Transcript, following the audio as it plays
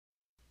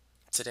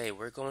Today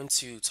we're going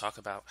to talk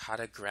about how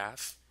to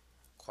graph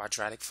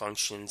quadratic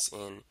functions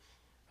in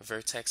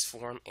vertex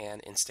form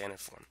and in standard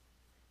form,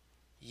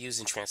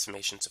 using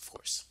transformations of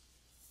course.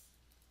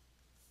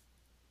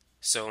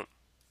 So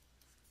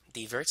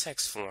the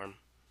vertex form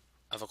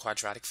of a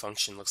quadratic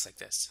function looks like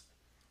this.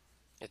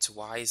 It's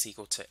y is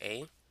equal to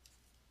a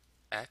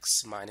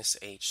x minus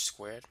h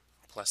squared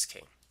plus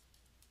k.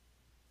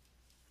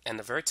 And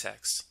the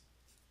vertex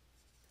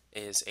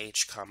is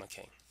h comma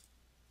k.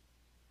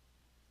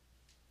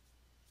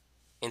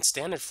 In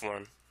standard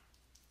form,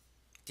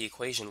 the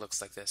equation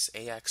looks like this: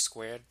 ax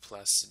squared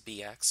plus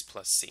bx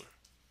plus c.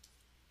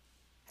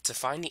 To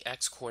find the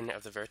x coordinate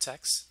of the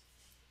vertex,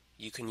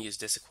 you can use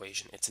this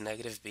equation. It's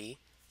negative b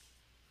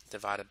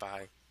divided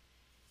by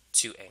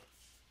 2a.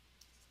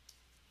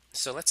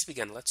 So let's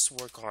begin. Let's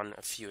work on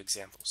a few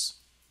examples.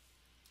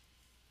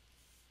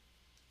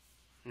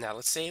 Now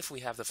let's say if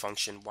we have the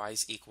function y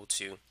is equal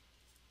to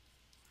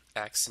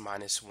x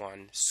minus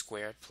 1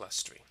 squared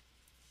plus 3.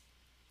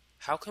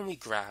 How can we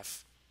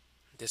graph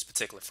this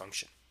particular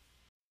function?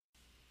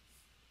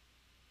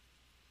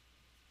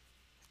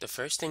 The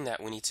first thing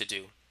that we need to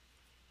do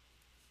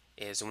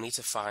is we need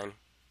to find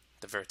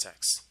the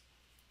vertex.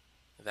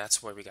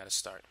 That's where we got to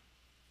start.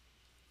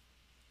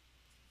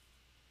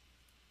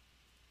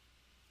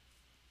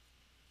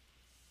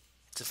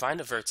 To find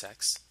a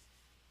vertex,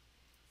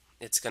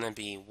 it's going to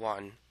be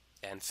 1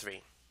 and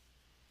 3.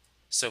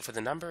 So for the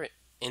number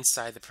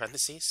inside the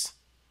parentheses,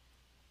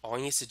 all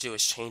you need to do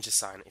is change the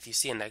sign. If you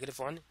see a negative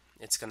 1,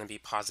 it's going to be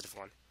positive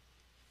 1.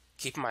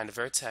 Keep in mind the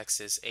vertex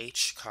is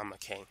h comma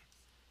k.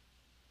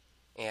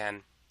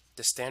 And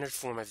the standard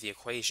form of the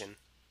equation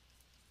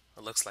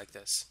looks like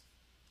this.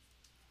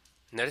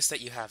 Notice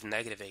that you have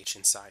negative h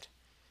inside.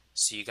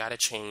 So you got to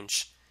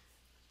change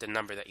the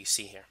number that you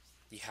see here.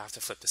 You have to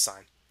flip the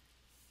sign.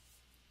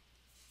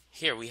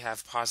 Here we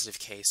have positive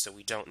k, so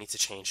we don't need to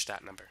change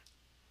that number.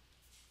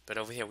 But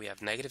over here we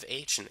have negative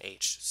h and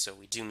h, so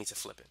we do need to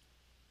flip it.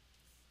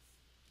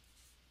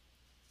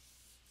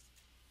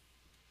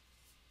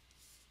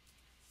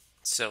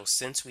 So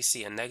since we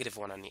see a negative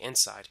 1 on the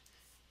inside,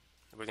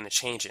 we're going to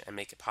change it and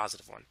make it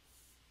positive 1.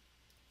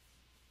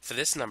 For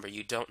this number,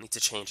 you don't need to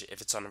change it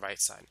if it's on the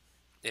right side.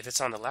 If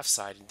it's on the left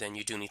side, then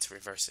you do need to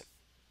reverse it.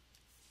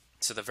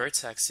 So the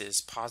vertex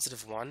is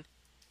positive 1,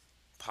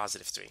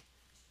 positive 3.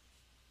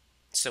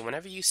 So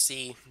whenever you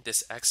see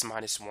this x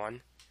minus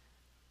 1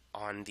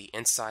 on the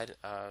inside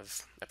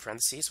of a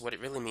parentheses, what it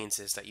really means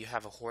is that you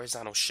have a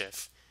horizontal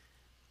shift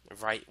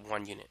right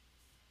 1 unit.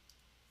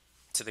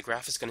 So the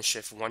graph is going to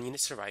shift 1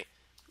 unit to the right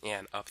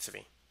and up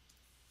 3.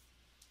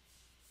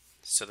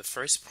 So the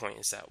first point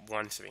is at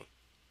 1, 3.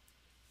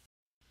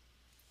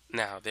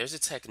 Now there's a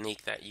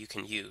technique that you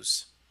can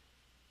use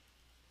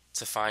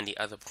to find the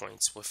other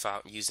points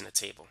without using a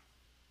table.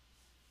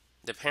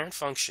 The parent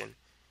function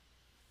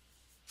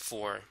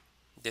for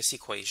this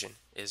equation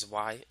is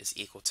y is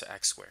equal to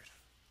x squared.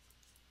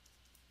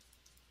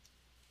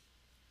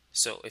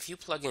 So if you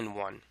plug in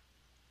 1,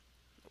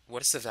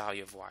 what is the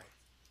value of y?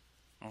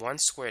 1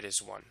 squared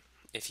is 1.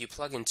 If you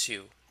plug in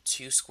 2,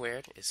 2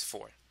 squared is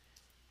 4.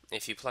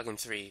 If you plug in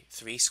 3,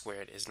 3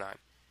 squared is 9.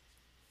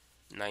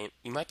 Now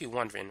you might be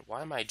wondering,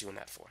 why am I doing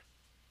that for?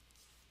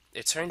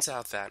 It turns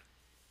out that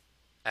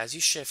as you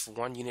shift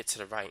 1 unit to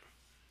the right,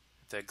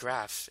 the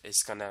graph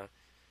is going to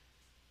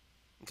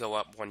go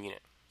up 1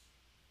 unit.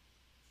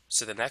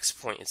 So the next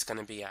point is going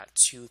to be at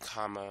 2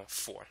 comma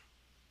 4.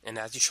 And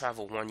as you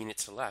travel 1 unit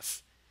to the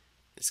left,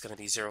 it's going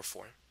to be 0,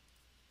 4.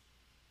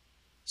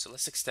 So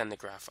let's extend the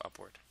graph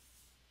upward.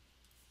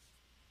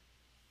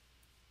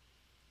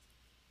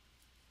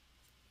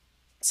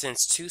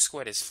 Since 2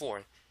 squared is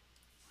 4,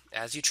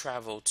 as you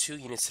travel 2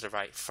 units to the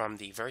right from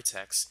the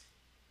vertex,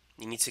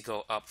 you need to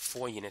go up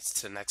 4 units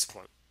to the next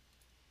point.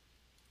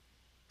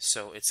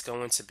 So it's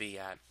going to be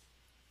at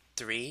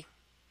 3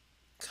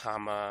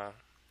 comma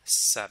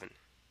 7.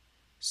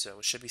 So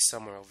it should be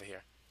somewhere over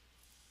here.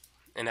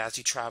 And as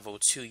you travel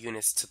 2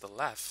 units to the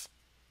left,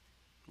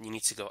 you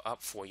need to go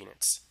up 4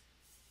 units.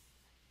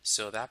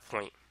 So that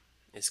point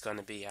is going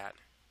to be at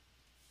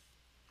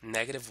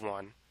negative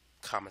 1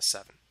 comma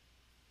 7.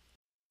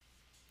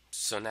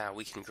 So now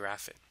we can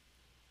graph it.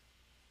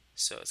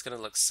 So it's going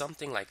to look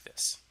something like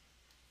this.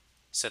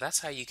 So that's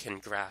how you can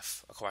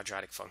graph a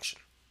quadratic function.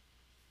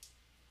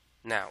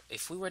 Now,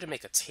 if we were to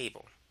make a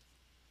table,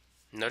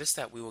 notice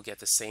that we will get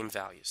the same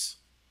values.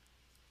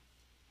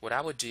 What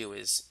I would do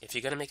is, if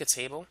you're going to make a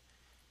table,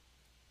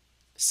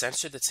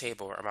 center the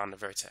table around the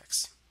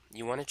vertex.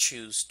 You want to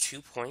choose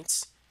 2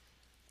 points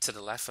to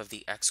the left of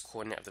the x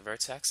coordinate of the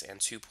vertex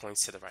and 2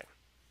 points to the right.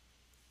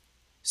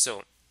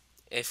 So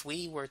if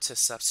we were to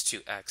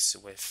substitute x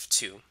with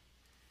 2,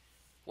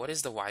 what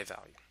is the y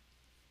value?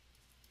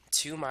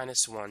 2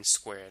 minus 1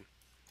 squared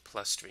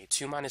plus 3.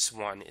 2 minus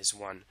 1 is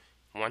 1.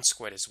 1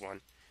 squared is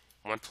 1.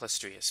 1 plus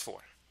 3 is 4.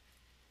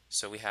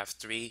 So we have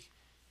the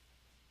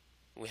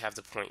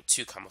point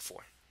 2 comma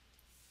 4,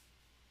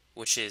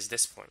 which is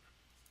this point.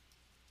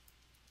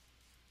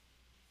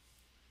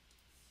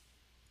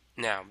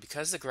 Now,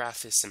 because the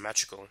graph is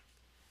symmetrical,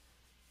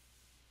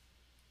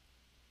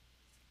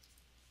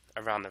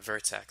 around the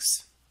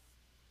vertex,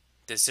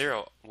 the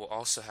 0 will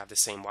also have the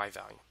same y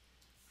value,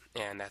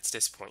 and that's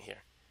this point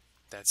here.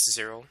 That's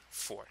 0,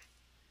 4.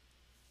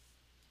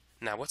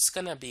 Now what's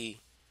going to be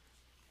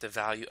the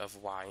value of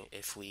y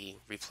if we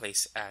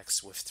replace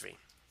x with 3?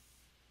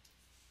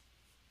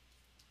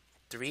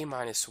 3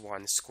 minus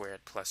 1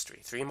 squared plus 3.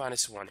 3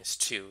 minus 1 is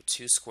 2,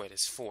 2 squared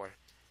is 4,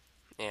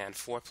 and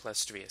 4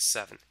 plus 3 is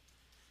 7.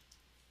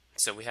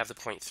 So we have the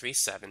point 3,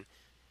 7,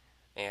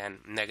 and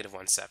negative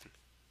 1, 7.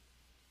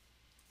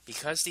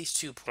 Because these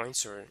 2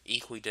 points are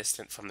equally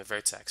distant from the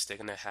vertex, they're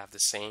going to have the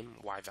same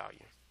y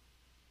value.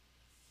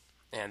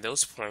 And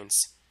those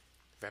points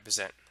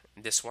represent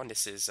this one.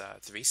 This is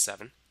 3,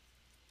 7.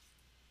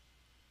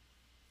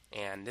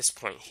 And this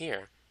point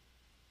here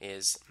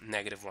is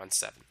negative 1,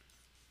 7.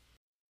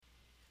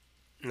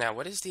 Now,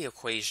 what is the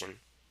equation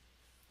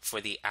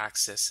for the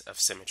axis of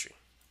symmetry?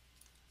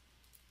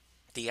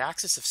 The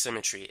axis of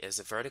symmetry is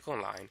a vertical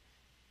line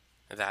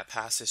that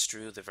passes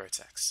through the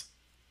vertex.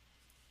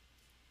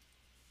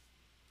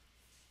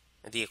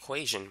 The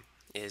equation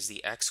is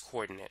the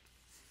x-coordinate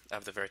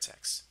of the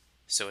vertex,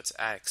 so its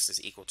x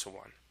is equal to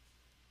 1.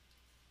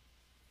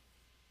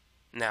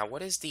 Now,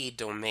 what is the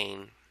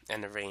domain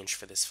and the range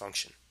for this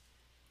function?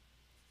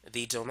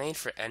 The domain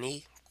for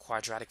any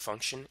quadratic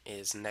function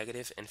is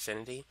negative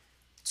infinity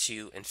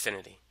to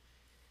infinity,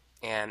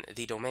 and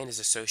the domain is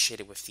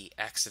associated with the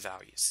x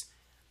values.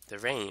 The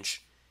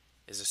range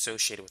is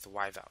associated with the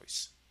y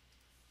values.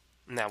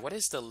 Now, what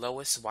is the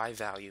lowest y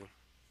value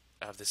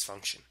of this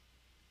function?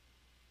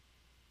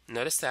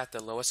 Notice that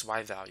the lowest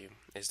y value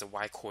is the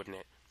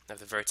y-coordinate of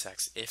the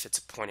vertex if it's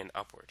pointing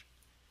upward,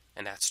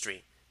 and that's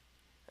 3.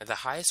 The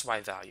highest y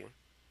value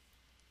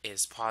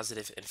is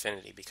positive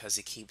infinity because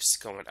it keeps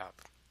going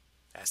up,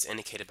 as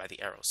indicated by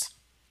the arrows.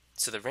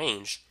 So the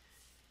range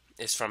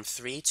is from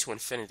 3 to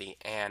infinity,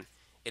 and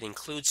it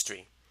includes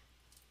 3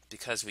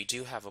 because we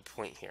do have a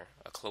point here,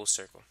 a closed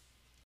circle.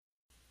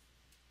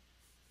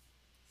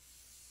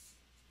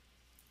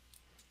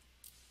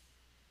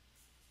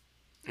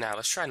 Now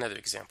let's try another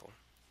example.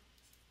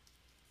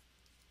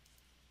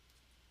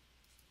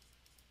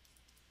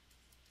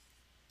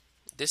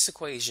 This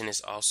equation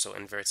is also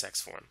in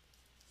vertex form,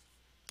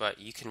 but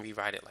you can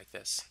rewrite it like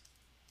this.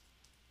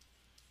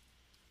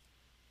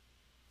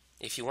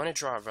 If you want to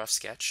draw a rough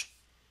sketch,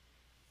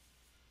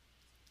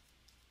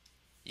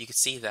 you can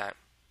see that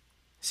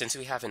since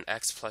we have an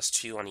x plus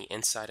 2 on the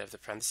inside of the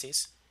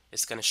parentheses,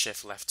 it's going to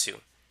shift left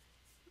 2.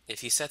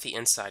 If you set the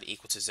inside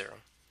equal to 0,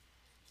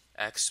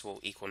 x will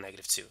equal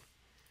negative 2.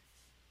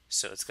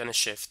 So it's going to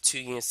shift 2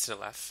 units to the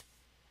left,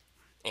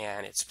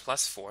 and it's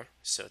plus 4,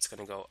 so it's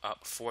going to go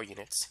up 4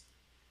 units.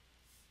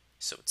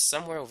 So it's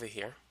somewhere over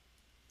here,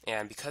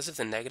 and because of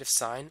the negative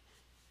sign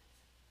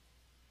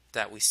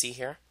that we see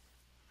here,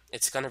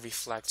 it's going to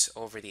reflect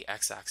over the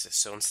x-axis.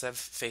 So instead of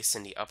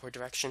facing the upward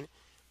direction,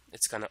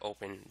 it's going to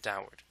open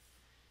downward.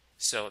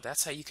 So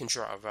that's how you can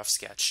draw a rough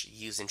sketch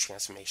using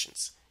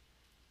transformations.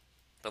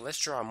 But let's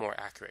draw a more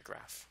accurate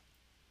graph.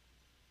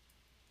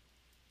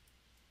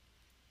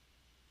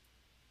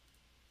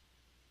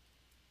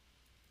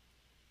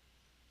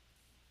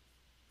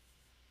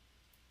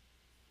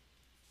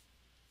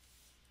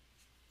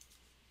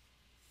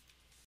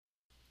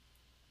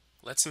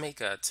 Let's make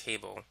a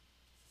table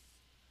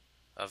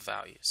of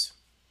values.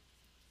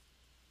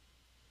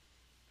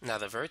 Now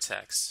the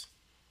vertex,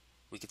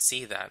 we could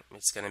see that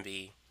it's going to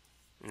be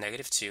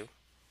negative 2,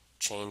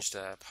 change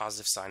the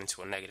positive sign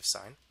into a negative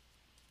sign,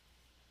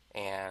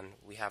 and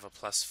we have a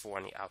plus 4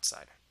 on the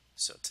outside.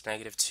 So it's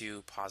negative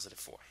 2, positive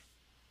 4.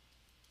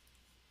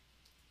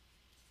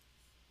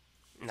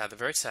 Now the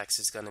vertex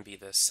is going to be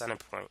the center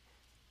point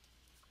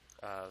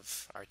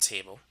of our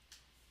table,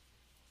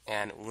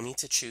 and we need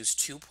to choose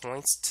 2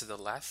 points to the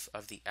left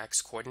of the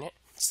x-coordinate,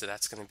 so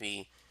that's going to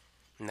be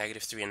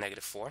negative 3 and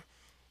negative 4,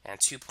 and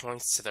 2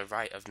 points to the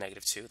right of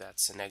negative 2,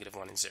 that's a negative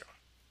 1 and 0.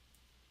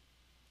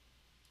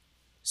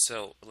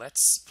 So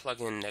let's plug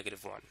in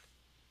negative 1.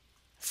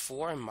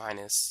 4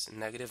 minus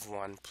negative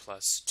 1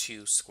 plus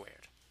 2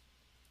 squared.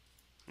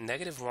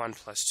 Negative 1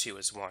 plus 2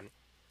 is 1.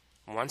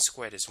 1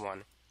 squared is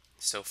 1,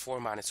 so 4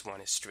 minus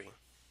 1 is 3.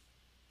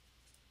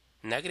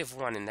 Negative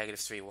 1 and negative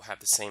 3 will have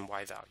the same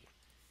y value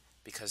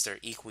because they're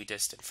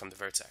equidistant from the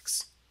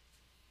vertex.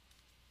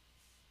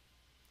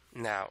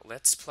 Now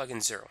let's plug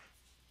in 0.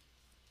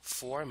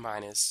 4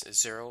 minus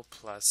 0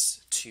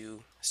 plus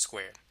 2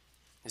 squared.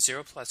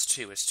 0 plus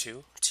 2 is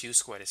 2. 2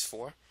 squared is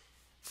 4.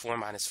 4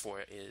 minus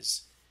 4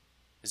 is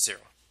 0.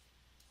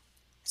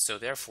 So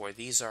therefore,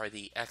 these are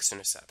the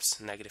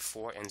x-intercepts, negative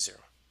 4 and 0.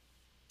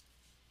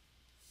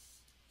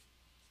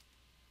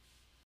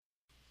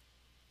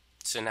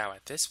 So now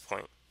at this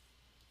point,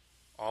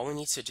 all we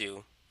need to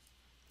do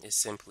is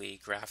simply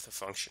graph the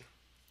function.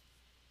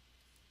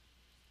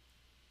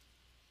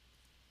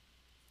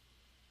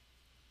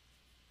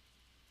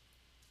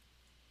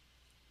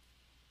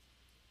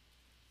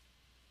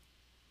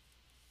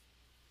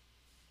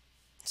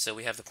 So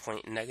we have the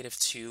point negative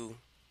 2,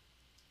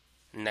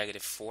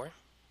 negative 4,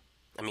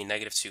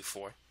 negative 2,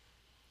 4,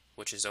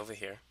 which is over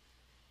here.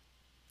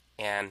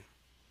 And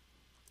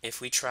if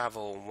we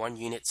travel 1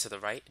 unit to the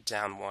right,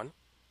 down 1,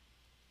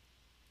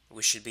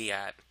 we should be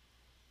at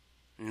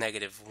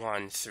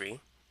 -1,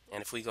 3.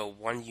 And if we go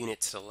 1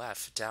 unit to the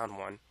left, down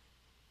 1,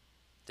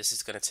 this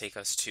is going to take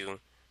us to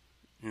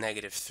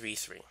 -3,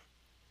 3.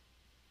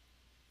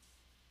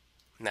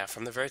 Now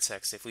from the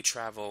vertex, if we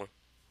travel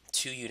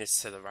 2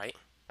 units to the right,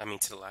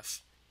 to the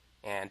left,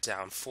 and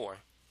down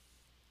 4,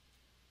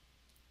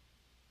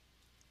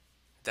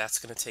 that's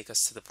going to take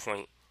us to the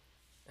point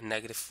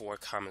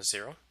 -4,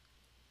 0.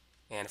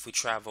 And if we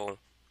travel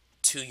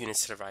 2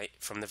 units to the right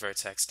from the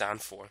vertex, down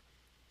 4,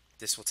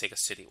 this will take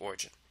us to the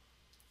origin.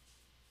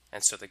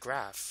 And so the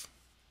graph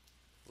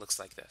looks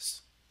like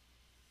this.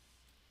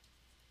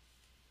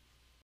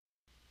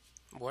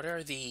 What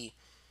are the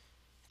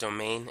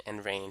domain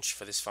and range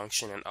for this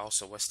function, and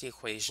also what's the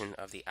equation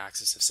of the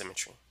axis of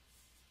symmetry?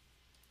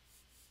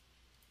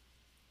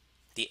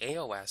 The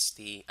AOS,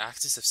 the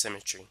axis of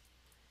symmetry,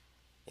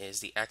 is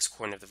the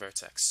x-coordinate of the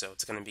vertex, so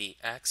it's going to be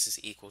x is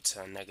equal to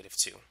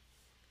 -2.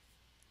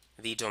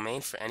 The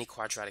domain for any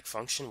quadratic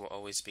function will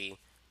always be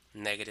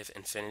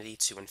 -infinity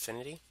to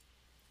infinity,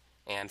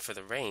 and for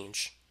the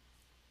range,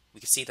 we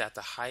can see that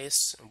the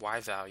highest y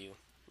value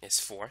is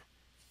 4,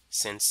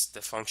 since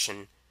the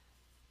function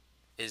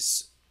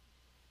is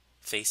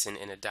facing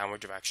in a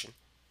downward direction,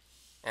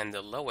 and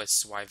the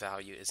lowest y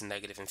value is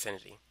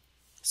 -infinity.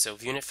 So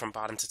viewing it from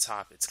bottom to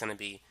top, it's going to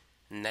be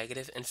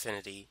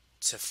 -infinity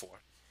to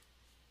 4,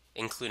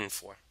 including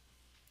 4.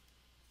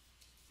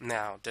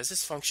 Now, does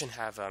this function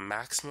have a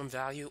maximum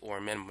value or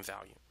a minimum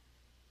value?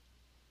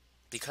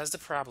 Because the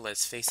parabola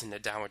is facing the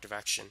downward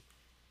direction,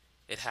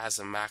 it has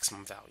a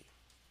maximum value.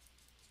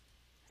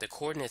 The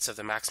coordinates of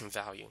the maximum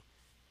value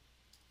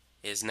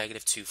is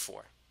 -2,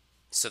 4.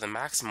 So the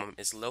maximum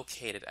is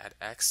located at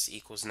x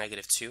equals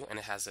 -2, and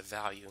it has a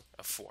value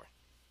of 4.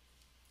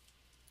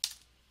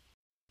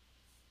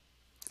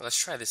 Let's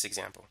try this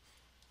example.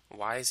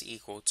 Y is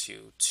equal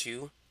to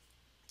 2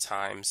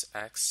 times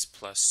x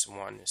plus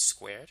 1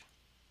 squared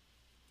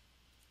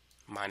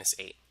minus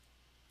 8.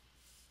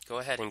 Go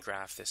ahead and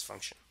graph this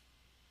function.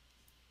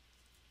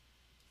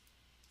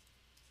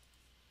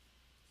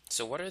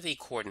 So what are the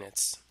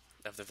coordinates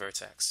of the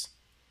vertex?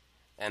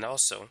 And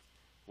also,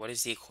 what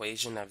is the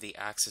equation of the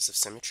axis of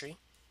symmetry?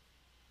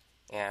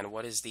 And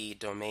what is the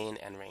domain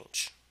and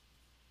range?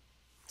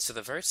 So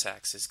the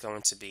vertex is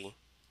going to be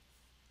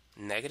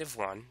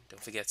 -1,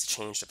 don't forget to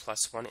change the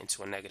 +1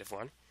 into a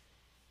 -1,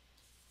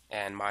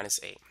 and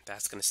 -8.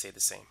 That's going to stay the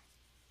same.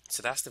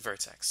 So that's the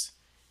vertex.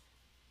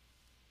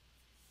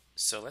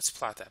 So let's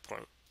plot that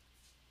point.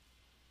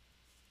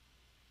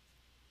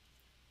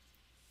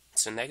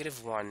 So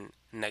 -1,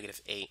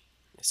 -8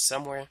 is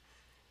somewhere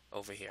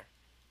over here.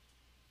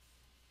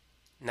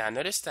 Now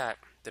notice that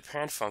the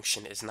parent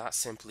function is not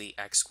simply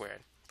x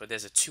squared, but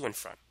there's a 2 in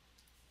front.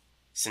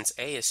 Since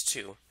a is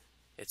 2,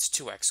 it's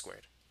 2x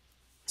squared.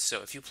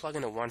 So if you plug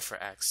in a 1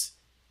 for x,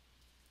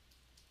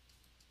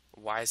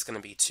 y is going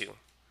to be 2.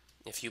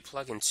 If you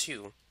plug in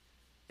 2,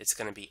 it's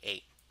going to be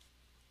 8.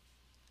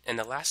 In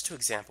the last two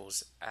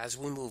examples, as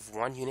we move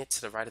 1 unit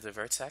to the right of the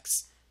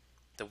vertex,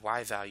 the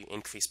y value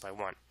increased by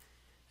 1.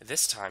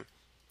 This time,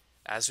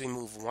 as we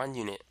move 1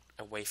 unit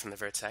away from the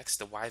vertex,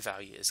 the y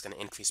value is going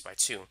to increase by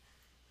 2,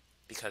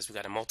 because we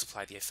got to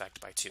multiply the effect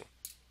by 2.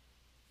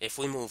 If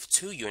we move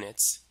 2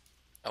 units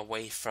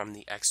away from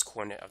the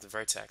x-coordinate of the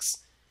vertex,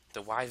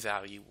 the y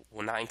value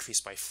will not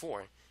increase by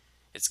 4,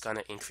 it's going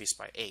to increase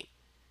by 8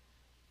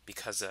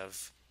 because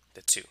of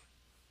the 2.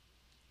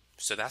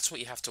 So that's what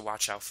you have to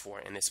watch out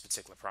for in this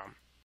particular problem.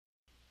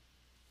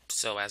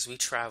 So as we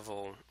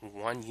travel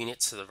 1 unit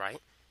to the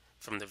right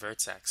from the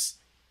vertex,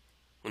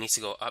 we need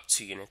to go up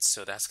 2 units,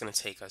 so that's going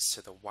to take us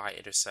to the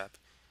y-intercept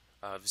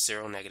of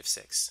 0,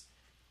 -6.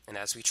 And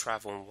as we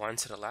travel 1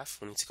 to the left,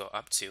 we need to go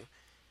up 2,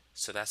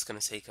 so that's going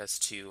to take us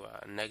to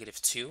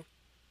 -2,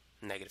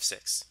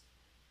 -6.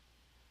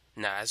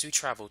 Now as we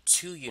travel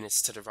 2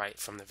 units to the right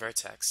from the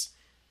vertex,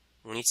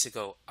 we need to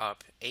go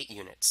up 8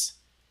 units.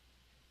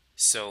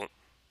 So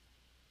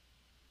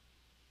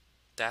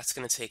that's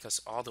going to take us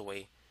all the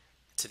way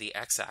to the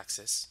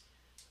x-axis,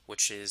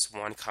 which is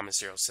 1,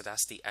 0, so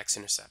that's the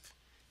x-intercept.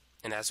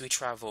 And as we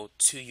travel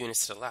 2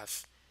 units to the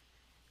left,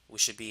 we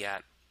should be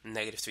at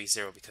 -3,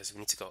 0, because we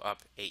need to go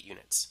up 8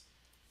 units.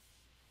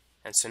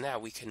 And so now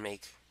we can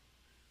make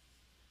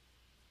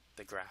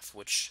the graph,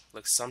 which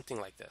looks something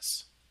like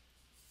this.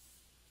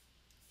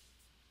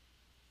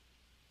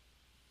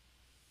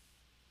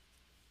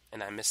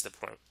 And I missed the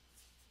point.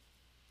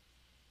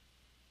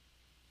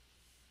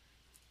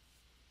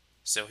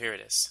 So here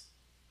it is.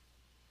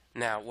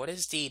 Now, what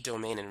is the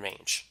domain and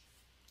range?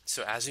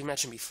 So as we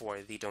mentioned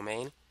before, the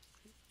domain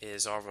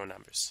is all real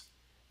numbers.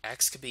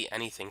 X could be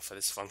anything for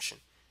this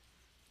function.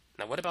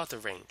 Now what about the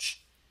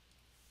range?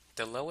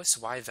 The lowest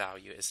y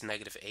value is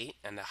 -8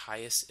 and the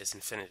highest is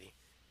infinity.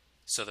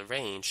 So the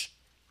range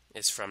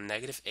is from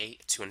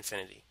 -8 to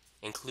infinity,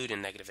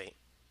 including -8.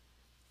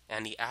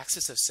 And the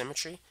axis of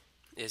symmetry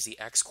is the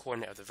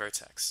x-coordinate of the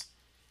vertex.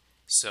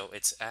 So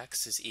its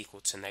x is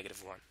equal to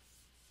 -1.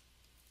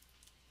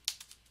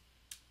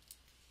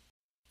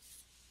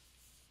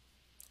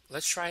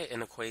 Let's try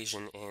an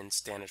equation in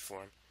standard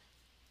form.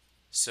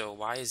 So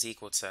y is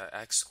equal to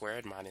x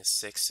squared minus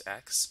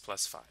 6x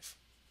plus 5.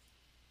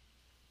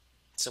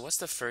 So what's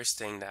the first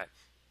thing that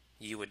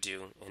you would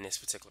do in this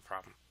particular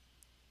problem?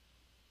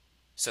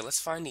 So let's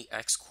find the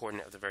x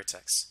coordinate of the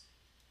vertex.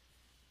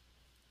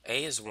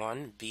 A is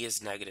 1, B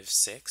is negative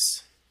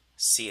 6,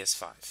 C is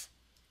 5.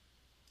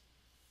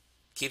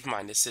 Keep in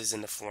mind this is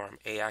in the form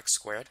ax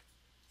squared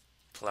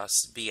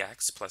plus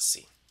bx plus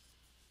c.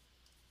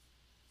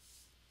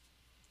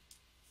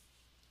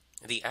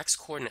 The x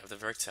coordinate of the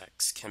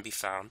vertex can be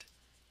found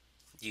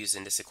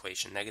using this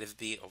equation, negative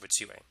b over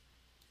 2a.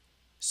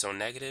 So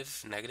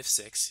negative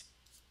 6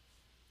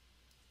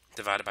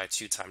 divided by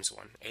 2 times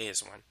 1, a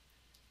is 1.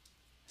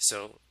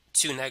 So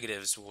two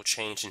negatives will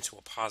change into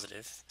a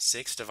positive.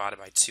 6 divided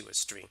by 2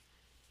 is 3.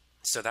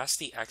 So that's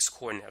the x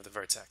coordinate of the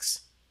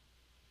vertex.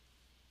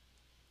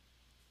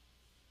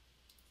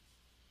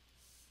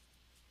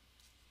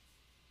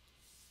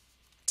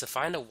 To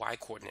find a y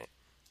coordinate,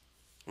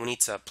 we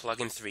need to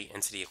plug in 3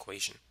 into the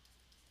equation.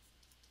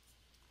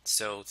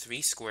 So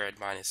 3 squared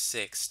minus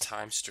 6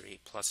 times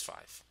 3 plus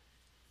 5.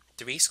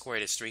 3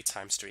 squared is 3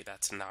 times 3,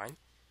 that's 9.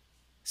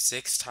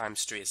 6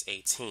 times 3 is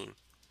 18,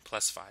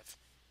 plus 5.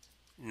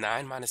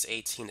 9 minus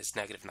 18 is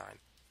negative 9.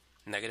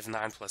 Negative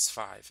 9 plus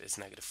 5 is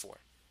negative 4.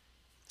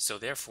 So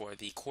therefore,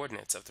 the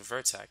coordinates of the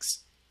vertex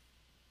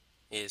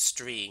is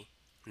 3,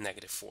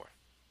 negative 4.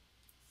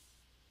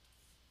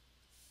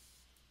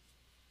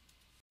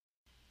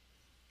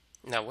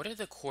 Now, what are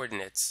the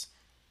coordinates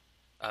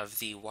of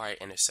the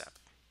y-intercept?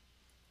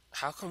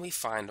 How can we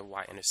find the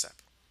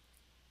y-intercept?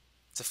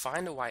 To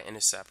find the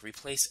y-intercept,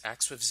 replace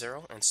x with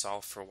 0 and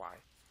solve for y.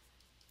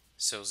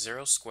 So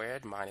 0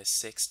 squared minus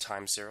 6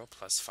 times 0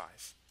 plus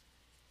 5.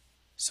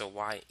 So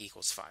y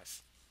equals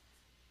 5.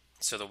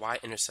 So the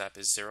y-intercept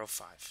is 0,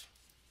 5.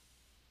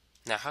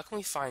 Now, how can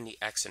we find the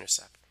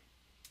x-intercept?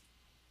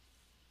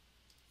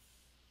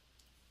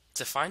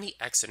 To find the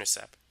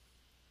x-intercept,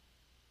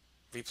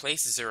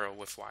 replace 0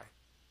 with y.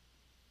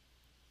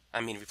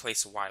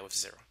 Replace y with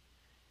 0.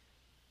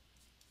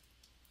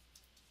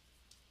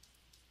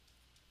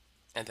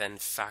 And then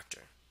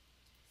factor.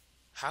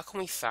 How can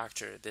we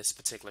factor this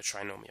particular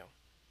trinomial?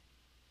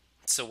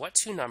 So what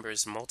two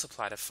numbers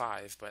multiply to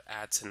 5 but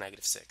add to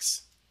negative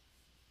 6?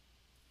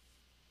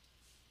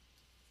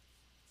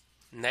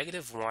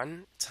 Negative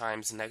 1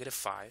 times negative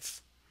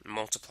 5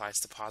 multiplies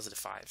to positive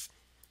 5,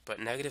 but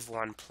negative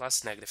 1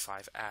 plus negative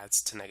 5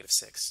 adds to negative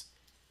 6.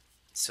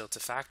 So to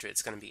factor,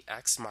 it's going to be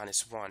x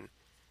minus 1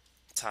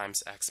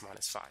 times x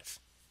minus 5.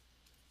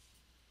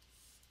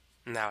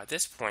 Now at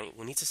this point,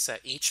 we need to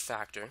set each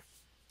factor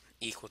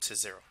equal to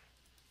 0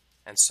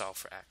 and solve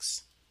for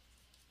x.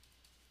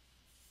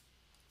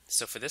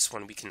 So for this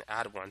one, we can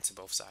add 1 to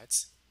both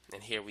sides,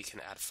 and here we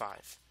can add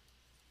 5.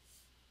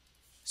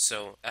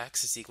 So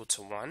x is equal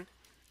to 1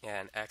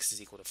 and x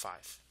is equal to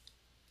 5.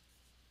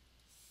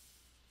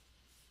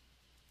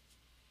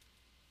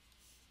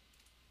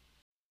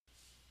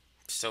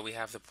 So we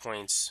have the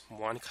points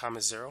 1,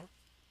 0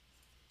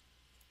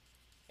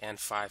 and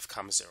 5,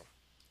 0.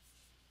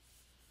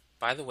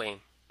 By the way,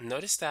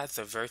 notice that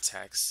the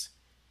vertex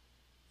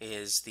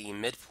is the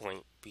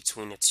midpoint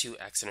between the two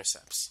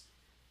x-intercepts.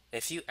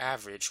 If you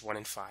average 1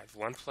 and 5,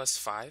 1 plus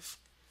 5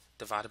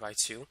 divided by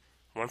 2,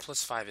 1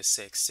 plus 5 is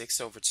 6,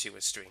 6 over 2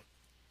 is 3.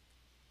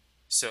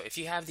 So if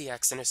you have the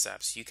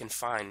x-intercepts, you can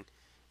find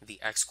the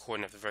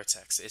x-coordinate of the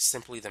vertex. It's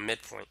simply the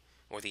midpoint,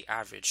 or the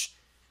average,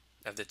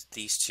 of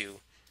these two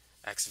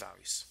x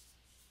values.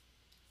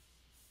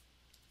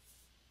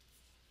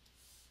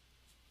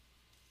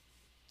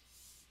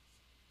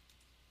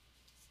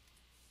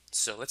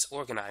 So let's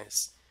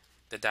organize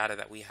the data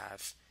that we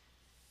have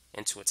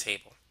into a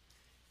table.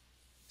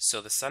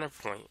 So the center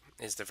point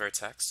is the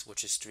vertex,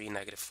 which is 3,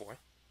 negative 4.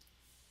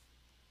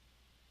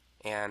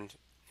 And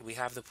we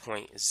have the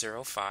point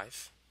 0,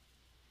 5.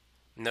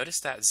 Notice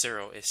that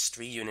 0 is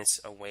 3 units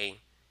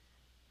away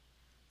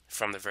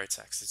from the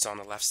vertex. It's on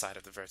the left side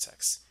of the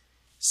vertex.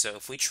 So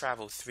if we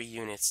travel 3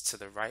 units to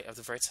the right of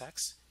the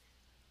vertex,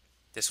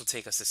 this will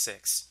take us to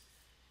 6.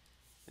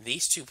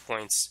 These 2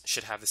 points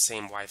should have the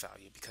same y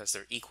value because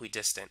they're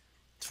equidistant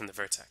from the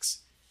vertex.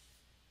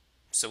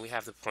 So we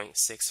have the point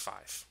 6,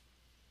 5.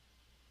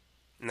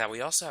 Now we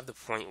also have the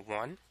point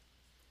 1,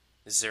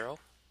 0,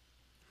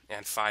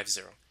 and 5,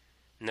 0.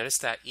 Notice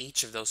that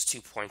each of those 2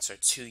 points are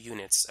 2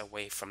 units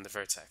away from the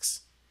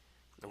vertex.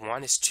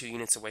 1 is 2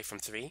 units away from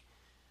 3,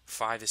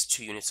 5 is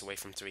 2 units away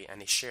from 3,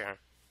 and they share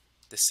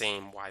the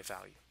same y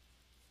value.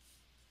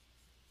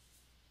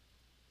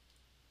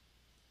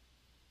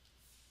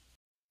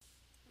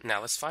 Now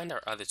let's find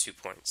our other 2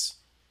 points,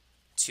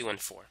 2 and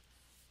 4.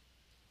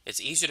 It's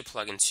easier to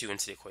plug in 2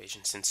 into the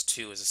equation since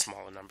 2 is a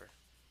smaller number.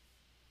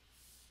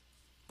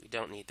 We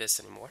don't need this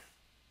anymore.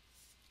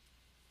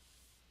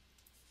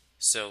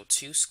 So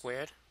 2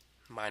 squared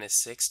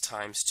minus 6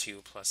 times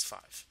 2 plus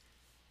 5.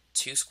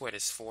 2 squared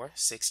is 4,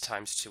 6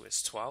 times 2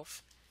 is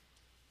 12.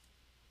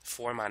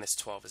 4 minus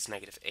 12 is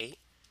negative 8.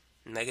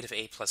 Negative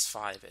 8 plus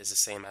 5 is the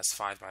same as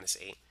 5 minus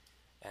 8,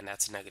 and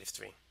that's negative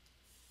 3.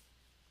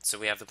 So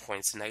we have the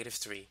points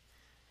 -3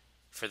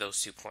 for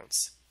those 2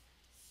 points.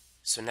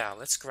 So now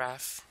let's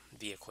graph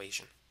the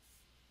equation.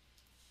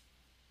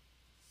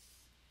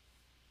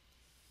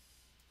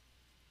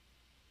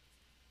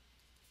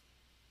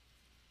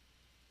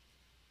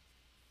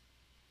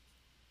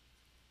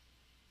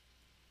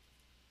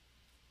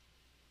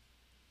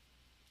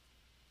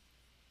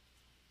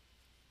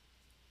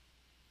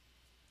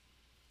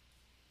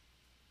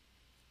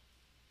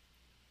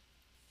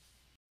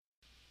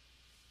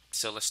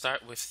 So let's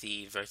start with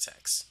the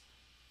vertex,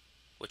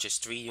 which is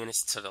 3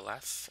 units to the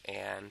left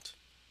and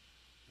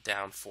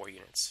down 4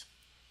 units.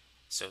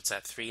 So it's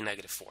at 3,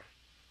 -4.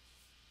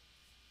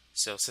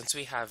 So since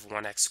we have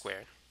 1x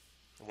squared,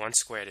 1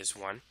 squared is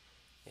 1.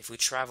 If we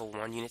travel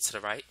 1 unit to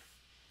the right,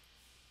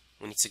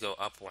 we need to go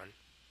up 1.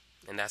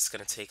 And that's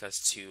going to take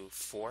us to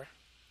 4,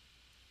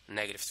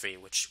 -3,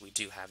 which we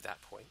do have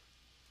that point.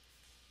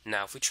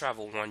 Now if we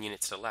travel 1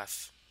 unit to the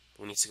left,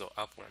 we need to go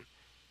up 1.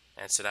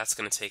 And so that's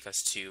going to take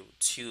us to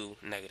 2,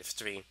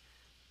 -3,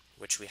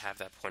 which we have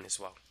that point as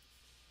well.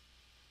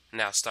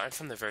 Now starting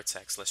from the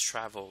vertex, let's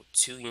travel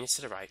 2 units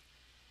to the right,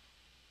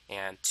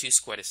 and 2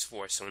 squared is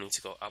 4, so we need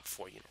to go up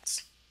 4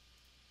 units.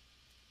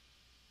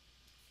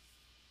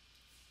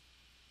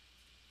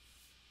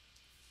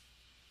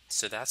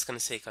 So that's going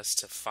to take us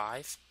to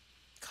 5,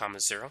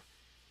 0.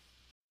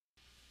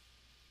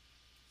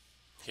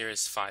 Here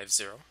is 5,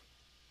 0.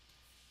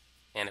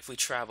 And if we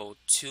travel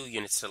 2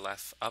 units to the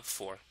left, up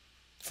 4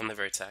 from the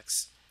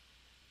vertex,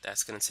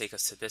 that's going to take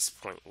us to this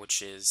point,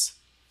 which is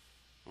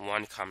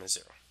 1,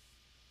 0.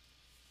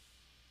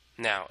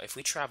 Now, if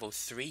we travel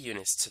 3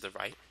 units to the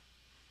right,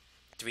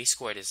 3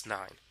 squared is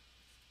 9.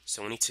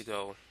 So we need to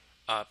go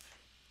up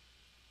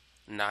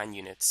 9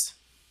 units.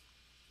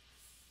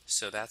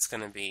 So that's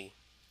going to be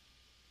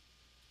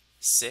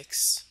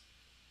 6,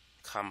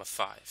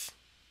 5,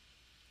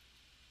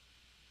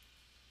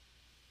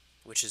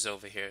 which is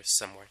over here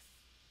somewhere.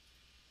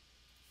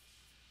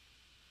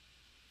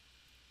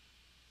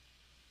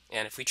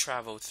 And if we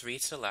travel 3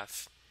 to the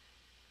left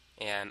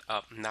and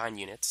up 9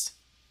 units,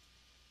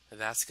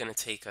 that's going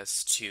to take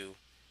us to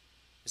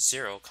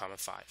 0,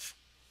 5,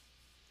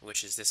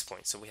 which is this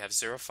point. So we have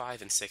 0,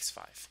 5 and 6,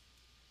 5.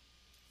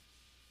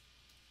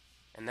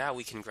 And now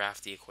we can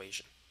graph the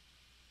equation.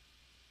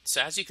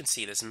 So as you can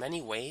see, there's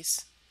many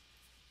ways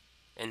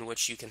in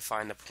which you can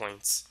find the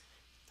points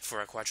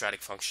for a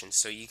quadratic function.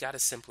 So you got to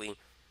simply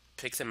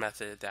pick the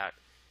method that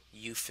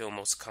you feel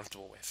most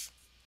comfortable with.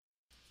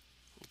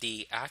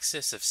 The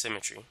axis of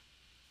symmetry,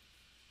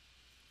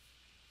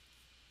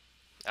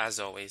 as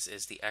always,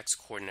 is the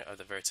x-coordinate of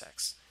the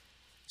vertex.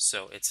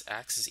 So its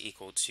x is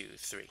equal to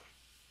 3.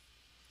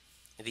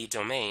 The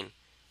domain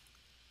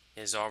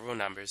is all real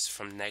numbers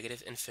from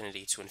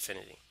 -infinity to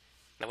infinity.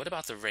 Now what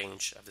about the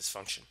range of this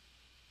function?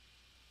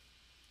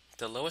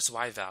 The lowest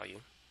y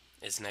value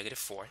is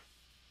 -4,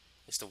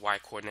 is the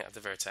y-coordinate of the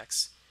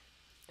vertex,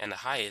 and the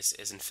highest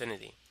is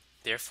infinity.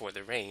 Therefore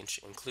the range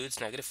includes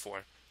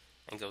 -4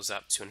 and goes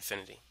up to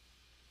infinity.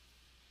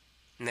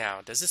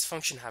 Now, does this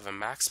function have a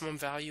maximum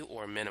value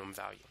or a minimum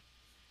value?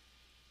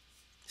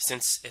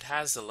 Since it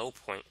has the low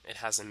point, it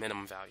has a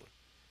minimum value,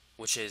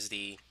 which is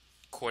the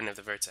coordinate of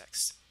the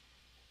vertex.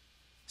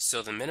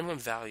 So the minimum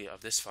value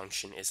of this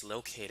function is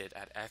located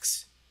at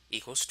x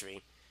equals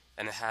 3,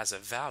 and it has a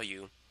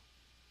value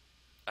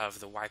of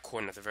the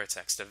y-coordinate of the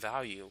vertex. The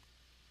value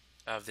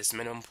of this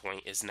minimum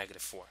point is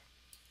 -4.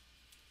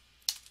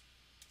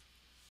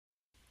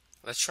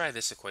 Let's try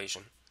this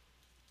equation.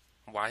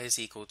 Y is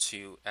equal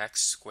to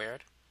x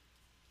squared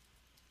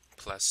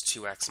plus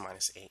 2x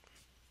minus 8.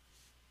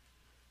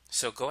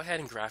 So go ahead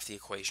and graph the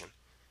equation.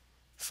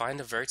 Find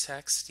the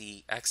vertex,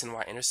 the x and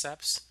y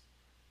intercepts,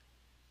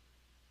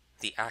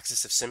 the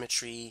axis of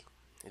symmetry,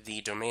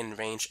 the domain and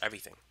range,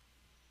 everything.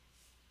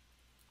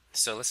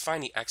 So let's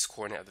find the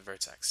x-coordinate of the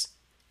vertex.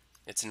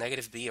 It's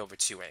 -b over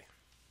 2a.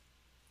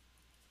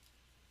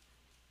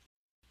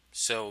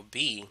 So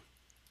b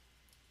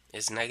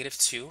is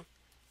 -2,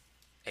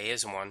 a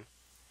is 1,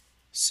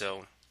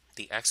 so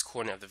the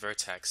x-coordinate of the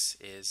vertex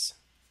is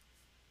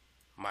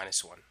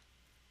 -1.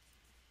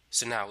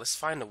 So now let's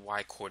find the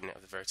y-coordinate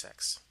of the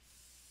vertex.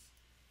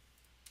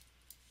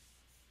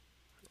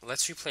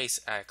 Let's replace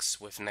x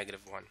with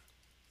 -1.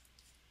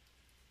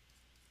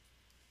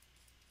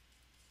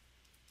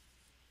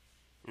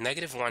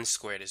 -1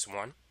 squared is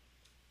 1.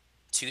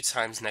 2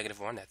 times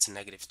 -1, that's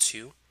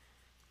 -2,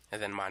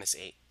 and then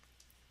 -8.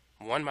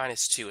 1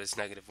 minus 2 is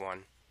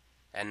 -1,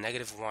 and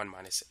 -1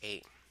 minus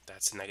 8,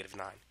 that's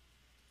 -9.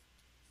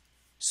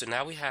 So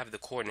now we have the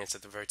coordinates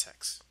of the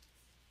vertex.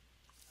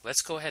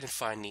 Let's go ahead and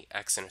find the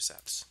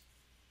x-intercepts.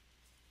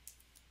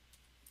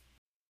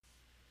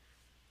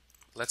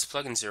 Let's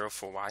plug in 0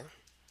 for y,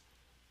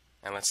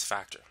 and let's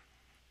factor.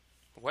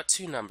 What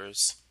two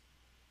numbers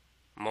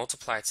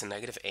multiply to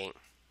 -8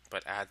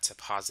 but add to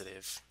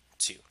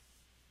 +2?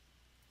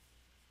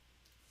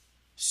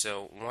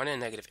 So 1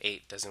 and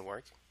 -8 doesn't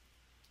work.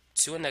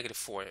 2 and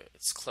 -4,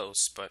 it's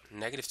close, but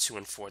 -2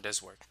 and 4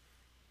 does work.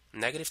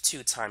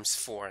 -2 times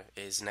 4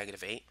 is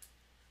 -8,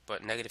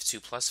 but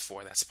 -2 plus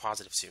 4, that's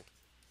 +2.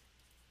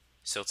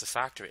 So to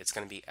factor, it's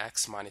going to be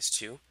x minus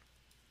 2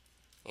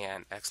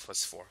 and x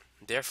plus 4.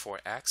 Therefore,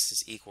 x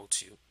is equal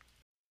to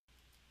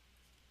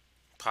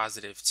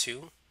positive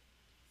 2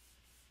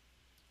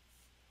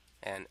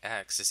 and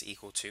x is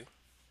equal to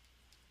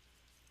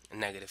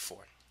negative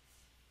 4.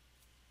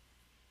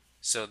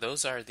 So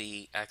those are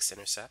the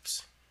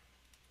x-intercepts.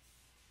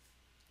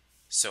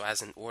 So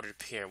as an ordered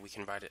pair, we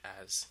can write it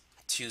as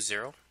 2,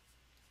 0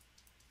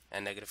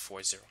 and negative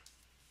 4, 0.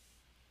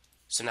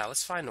 So now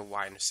let's find the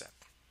y-intercept.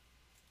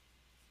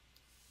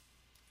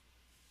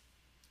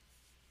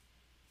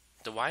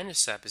 The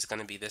y-intercept is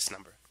going to be this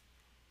number,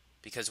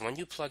 because when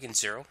you plug in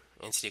 0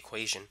 into the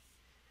equation,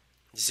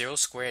 0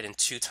 squared and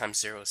 2 times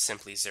 0 is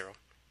simply 0.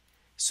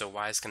 So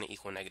y is going to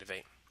equal negative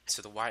 8.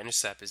 So the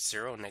y-intercept is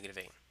 0 and negative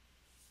 8.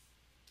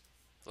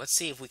 Let's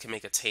see if we can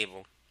make a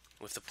table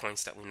with the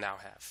points that we now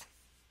have.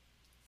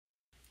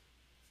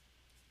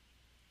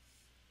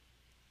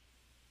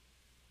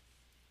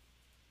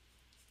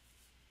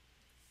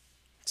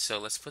 So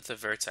let's put the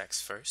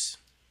vertex first.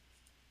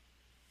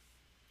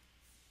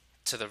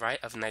 To the right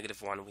of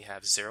negative 1, we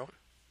have 0,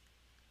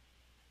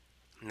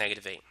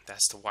 negative 8.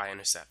 That's the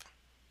y-intercept.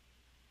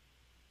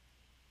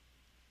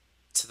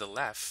 To the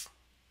left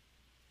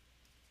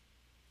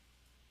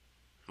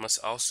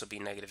must also be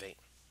negative 8.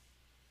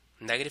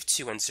 Negative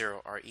 2 and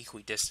 0 are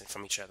equidistant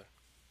from each other.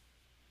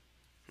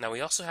 Now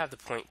we also have the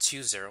point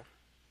 2, 0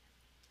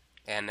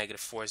 and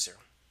negative 4, 0.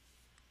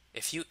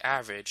 If you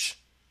average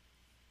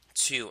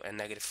 2 and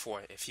negative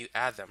 4, if you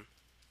add them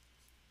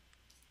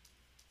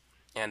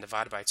and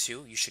divide by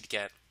 2, you should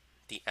get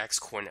the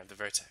x-coordinate of the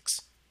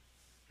vertex.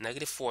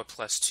 Negative 4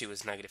 plus 2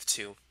 is negative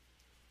 2,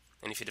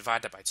 and if you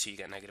divide that by 2, you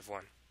get negative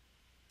 1.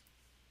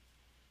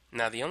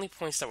 Now the only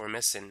points that we're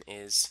missing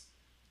is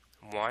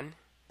 1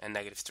 and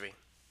negative 3.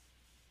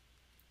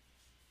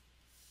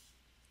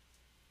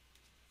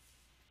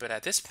 But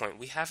at this point,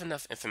 we have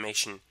enough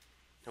information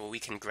that we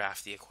can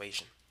graph the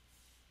equation.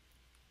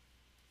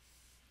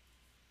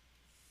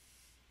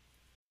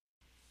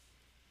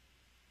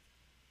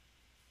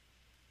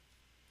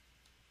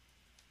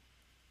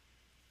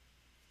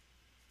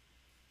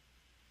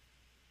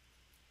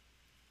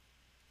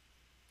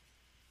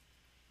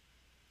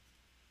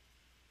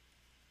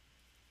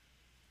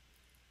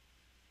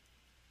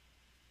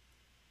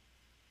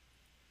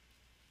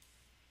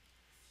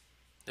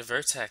 The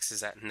vertex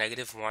is at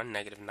negative 1,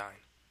 negative 9,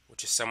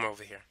 which is somewhere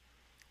over here.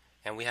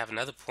 And we have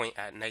another point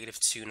at negative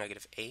 2,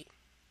 negative 8,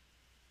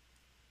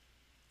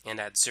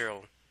 and at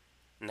 0,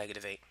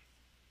 negative 8.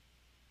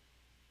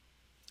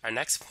 Our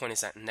next point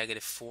is at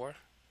negative 4,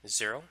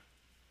 0,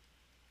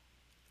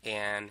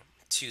 and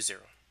 2, 0.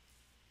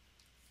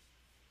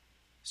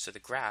 So the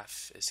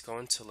graph is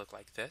going to look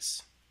like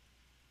this.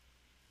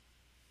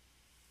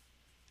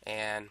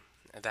 And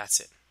that's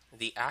it.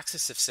 The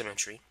axis of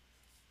symmetry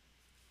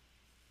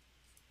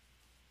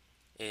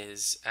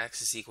is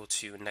x is equal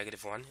to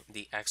negative 1,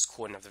 the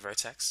x-coordinate of the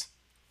vertex.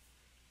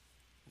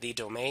 The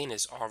domain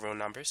is all real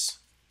numbers.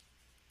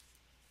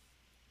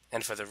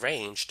 And for the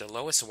range, the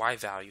lowest y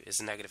value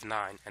is negative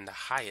 9 and the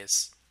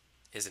highest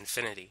is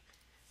infinity.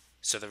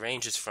 So the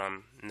range is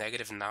from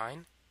negative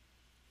 9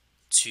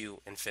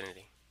 to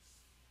infinity.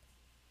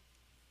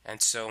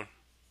 And so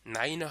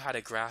now you know how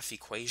to graph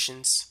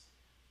equations,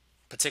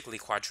 particularly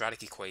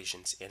quadratic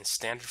equations, in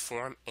standard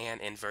form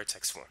and in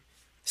vertex form.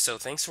 So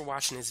thanks for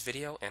watching this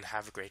video and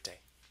have a great day.